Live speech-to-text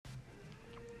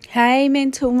Hey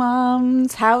mental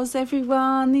mums, how's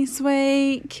everyone this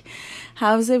week?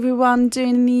 How's everyone doing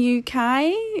in the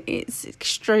UK? It's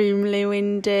extremely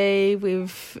windy.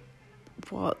 We've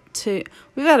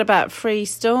had about 3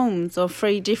 storms, or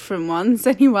 3 different ones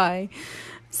anyway.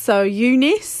 So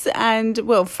Eunice and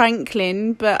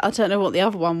Franklin, but I don't know what the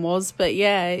other one was, but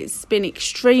yeah, it's been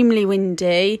extremely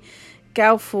windy.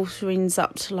 Gale force winds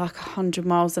up to like 100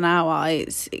 miles an hour.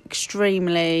 It's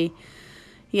extremely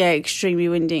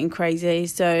windy and crazy.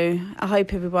 So I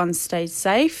hope everyone stays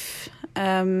safe.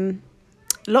 A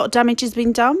lot of damage has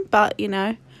been done, but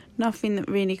nothing that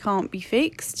really can't be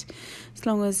fixed as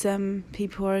long as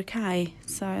people are okay.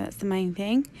 So that's the main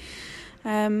thing.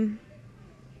 Last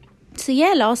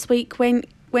week went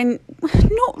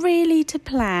not really to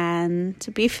plan,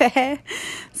 to be fair.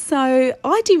 So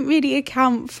I didn't really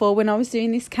account for, when I was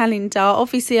doing this calendar,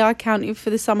 obviously I accounted for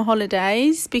the summer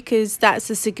holidays because that's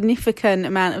a significant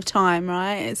amount of time,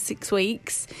 right? It's 6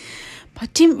 weeks. But I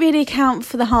didn't really account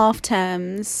for the half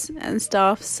terms and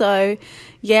stuff. So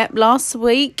last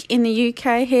week in the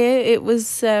UK here, it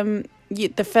was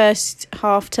the first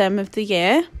half term of the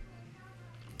year.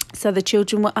 So the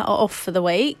children were off for the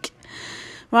week.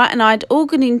 Right, and I had all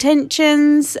good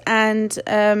intentions, and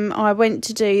I went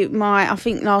to do I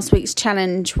think last week's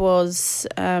challenge was,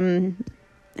 yoga,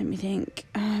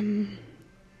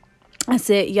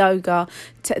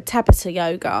 Tabata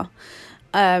yoga,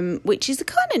 which is a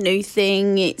kind of new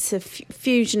thing. It's a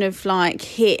fusion of like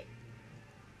HIIT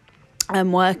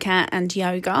workout and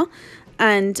yoga,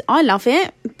 and I love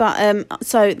it. But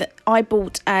I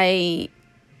bought a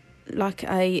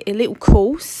little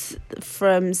course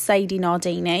from Sadie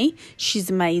Nardini. She's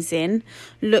amazing.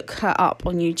 Look her up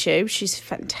on YouTube. She's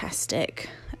fantastic.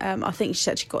 I think she's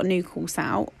actually got a new course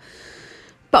out.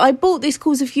 But I bought this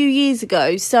course a few years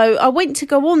ago, so I went to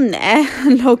go on there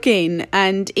and log in,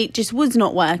 and it just was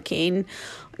not working.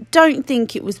 Don't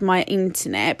think it was my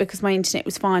internet, because my internet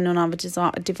was fine on other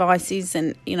devices,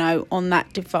 and on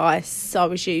that device I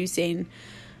was using,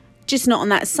 just not on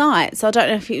that site. So I don't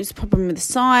know if it was a problem with the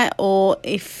site or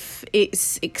if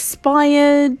it's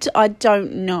expired. I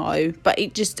don't know, but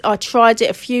I tried it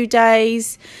a few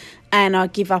days and I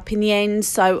give up in the end.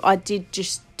 So I did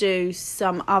just do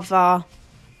some other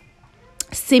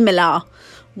similar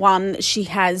one that she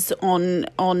has on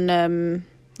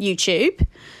YouTube,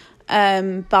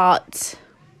 but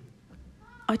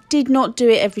I did not do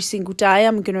it every single day,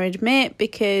 I'm going to admit,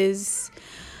 because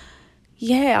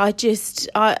when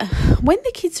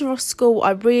the kids are off school,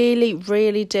 I really,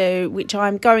 really do, which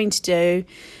I'm going to do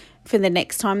for the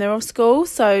next time they're off school.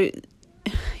 So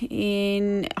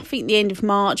I think the end of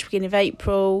March, beginning of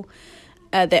April,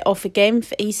 they're off again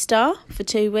for Easter for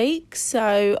 2 weeks.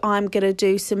 So I'm going to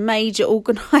do some major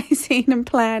organising and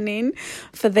planning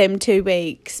for them 2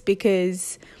 weeks,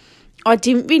 because I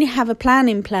didn't really have a plan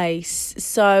in place.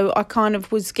 So I kind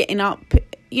of was getting up,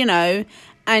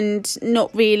 and not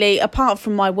really, apart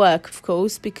from my work, of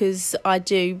course, because I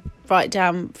do write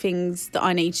down things that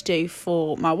I need to do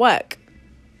for my work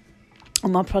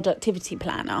on my productivity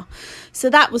planner. So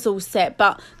that was all set.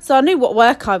 So I knew what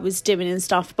work I was doing and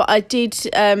stuff, but I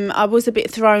was a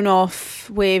bit thrown off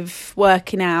with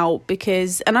working out,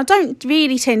 and I don't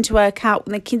really tend to work out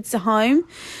when the kids are home.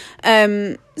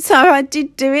 So I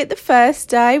did do it the first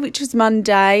day, which was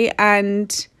Monday,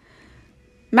 and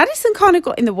Madison kind of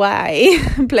got in the way,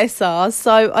 bless her.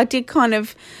 So I did kind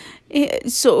of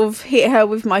sort of hit her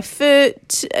with my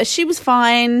foot. She was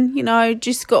fine,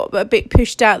 just got a bit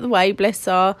pushed out of the way, bless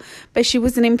her. But she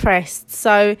wasn't impressed.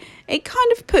 So it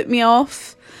kind of put me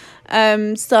off.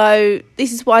 So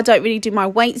this is why I don't really do my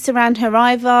weights around her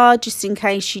either, just in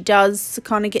case she does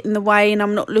kind of get in the way and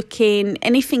I'm not looking.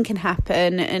 Anything can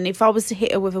happen. And if I was to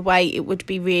hit her with a weight, it would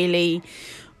be really,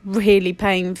 really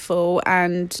painful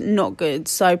and not good.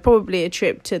 So probably a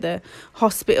trip to the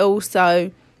hospital. So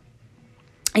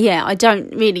I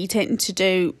don't really tend to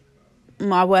do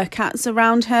my workouts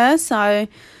around her. So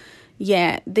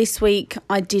this week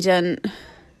I didn't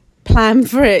plan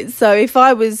for it. So if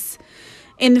I was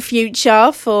in the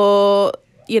future for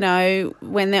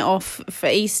when they're off for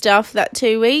Easter for that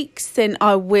 2 weeks, then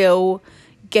I will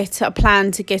get a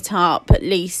plan to get up at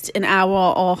least an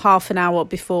hour or half an hour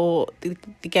before the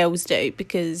girls do,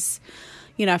 because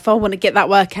if I want to get that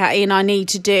workout in, I need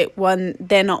to do it when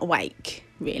they're not awake,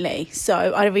 really.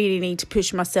 So I really need to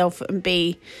push myself and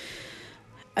be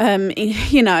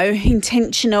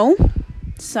intentional.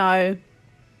 So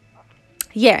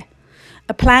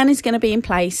a plan is going to be in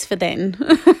place for then.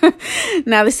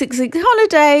 Now the 6 week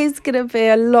holiday is going to be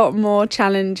a lot more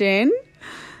challenging.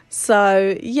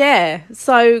 So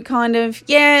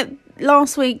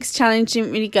last week's challenge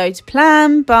didn't really go to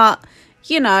plan, but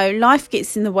life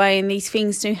gets in the way and these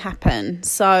things do happen.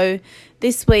 So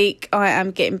this week I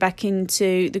am getting back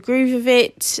into the groove of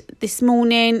it. This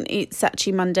morning, it's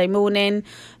actually Monday morning,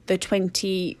 the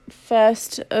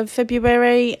 21st of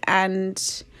February,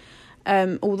 and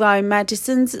although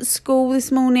Madison's at school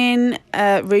this morning,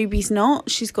 Ruby's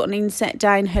not. She's got an inset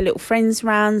day and her little friends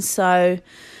round, so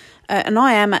and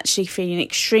I am actually feeling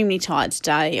extremely tired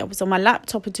today. I was on my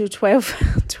laptop until 12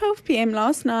 p.m.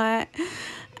 last night,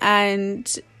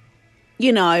 and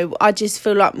I just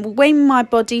feel like when my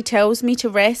body tells me to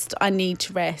rest, I need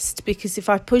to rest, because if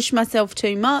I push myself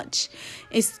too much,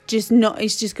 it's just going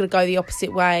to go the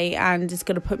opposite way and it's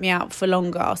going to put me out for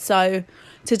longer. So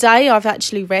today I've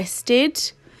actually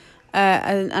rested,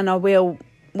 and I will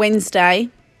Wednesday,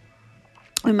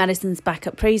 when Madison's back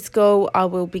at preschool, I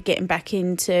will be getting back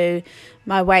into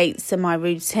my weights and my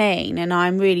routine, and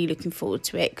I'm really looking forward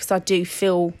to it, because I do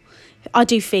feel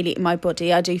it in my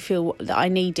body. I do feel that I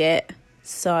need it.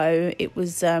 So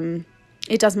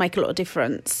it does make a lot of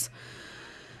difference.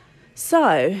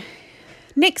 So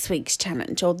next week's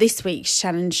challenge, or this week's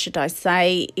challenge, should I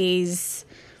say, is,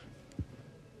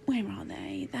 where are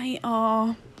they? They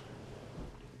are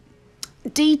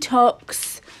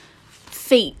detox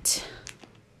feet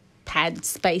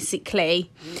pads, basically.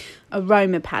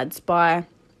 Aroma pads by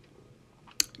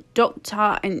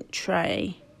Dr.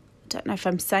 Entree. I don't know if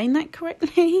I'm saying that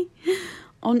correctly.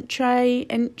 Entree,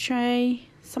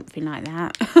 something like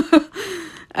that.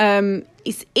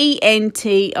 It's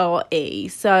ENTRE.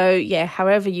 So yeah,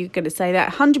 however you're going to say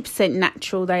that. 100%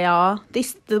 natural they are.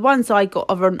 The ones I got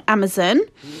are on Amazon.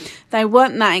 They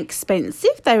weren't that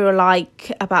expensive. They were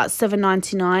like about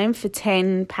 $7.99 for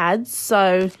 10 pads.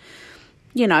 So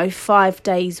 5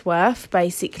 days worth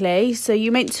basically. So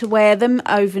you're meant to wear them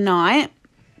overnight,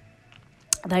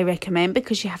 they recommend,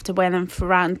 because you have to wear them for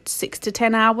around 6 to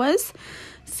 10 hours.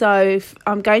 So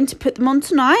I'm going to put them on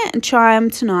tonight and try them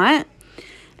tonight.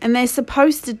 And they're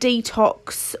supposed to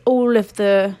detox all of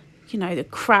the, the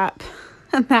crap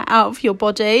and that out of your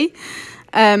body.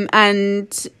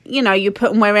 And, you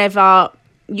put them wherever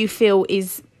you feel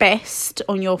is best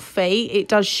on your feet. It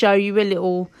does show you a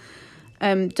little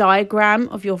diagram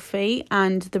of your feet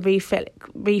and the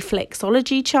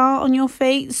reflexology chart on your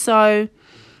feet. So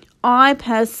I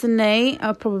personally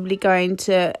are probably going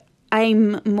to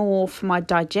aim more for my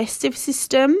digestive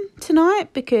system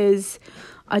tonight, because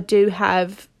I do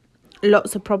have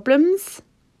lots of problems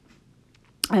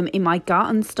in my gut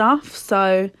and stuff.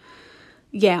 So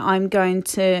yeah,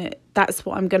 that's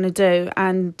what I'm going to do.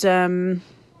 And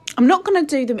I'm not going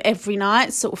to do them every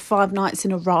night, sort of 5 nights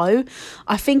in a row.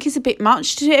 I think it's a bit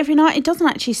much to do it every night. It doesn't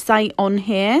actually say on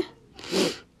here.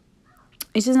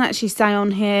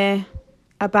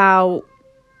 About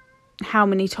how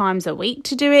many times a week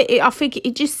to do it. I think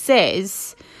it just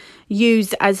says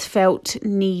use as felt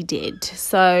needed.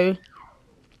 So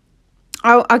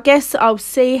I guess I'll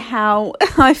see how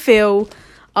I feel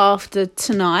after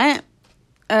tonight,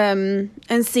 and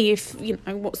see if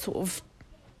what sort of,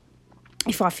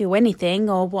 if I feel anything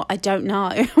or what. I don't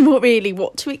know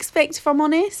what to expect, if I'm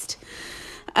honest.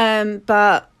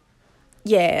 But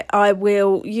yeah, I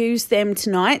will use them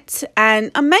tonight,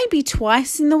 and maybe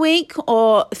twice in the week,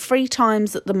 or 3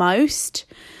 times at the most.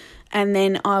 And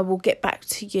then I will get back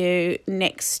to you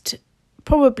next,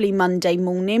 probably Monday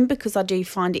morning, because I do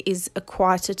find it is a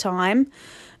quieter time.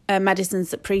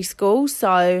 Madison's at preschool,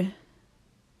 so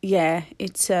yeah,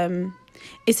 it's a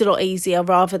lot easier,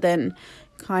 rather than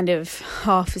kind of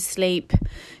half asleep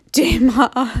doing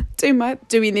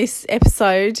this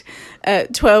episode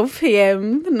at 12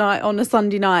 p.m. night on a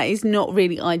Sunday night is not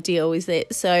really ideal, is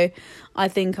it? So I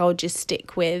think I'll just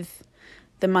stick with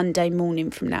the Monday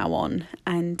morning from now on.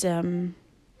 And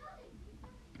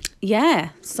yeah,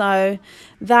 so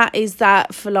that is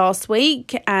that for last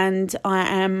week, and I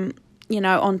am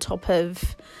on top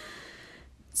of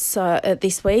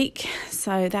this week,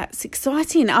 so that's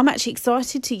exciting. I'm actually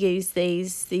excited to use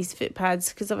these foot pads,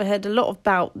 because I've heard a lot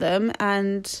about them,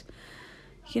 and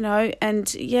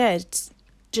yeah,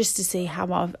 just to see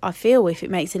how I feel, if it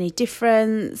makes any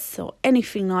difference or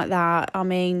anything like that. I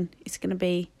mean, it's going to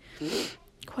be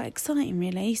quite exciting,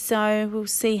 really. So we'll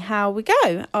see how we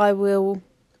go. I will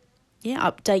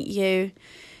update you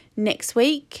next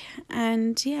week,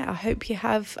 and yeah, I hope you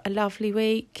have a lovely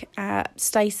week.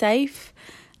 Stay safe.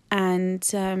 And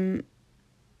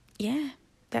yeah,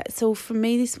 that's all from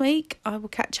me this week. I will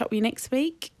catch up with you next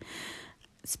week.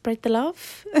 Spread the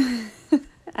love.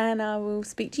 And I will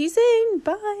speak to you soon.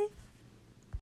 Bye.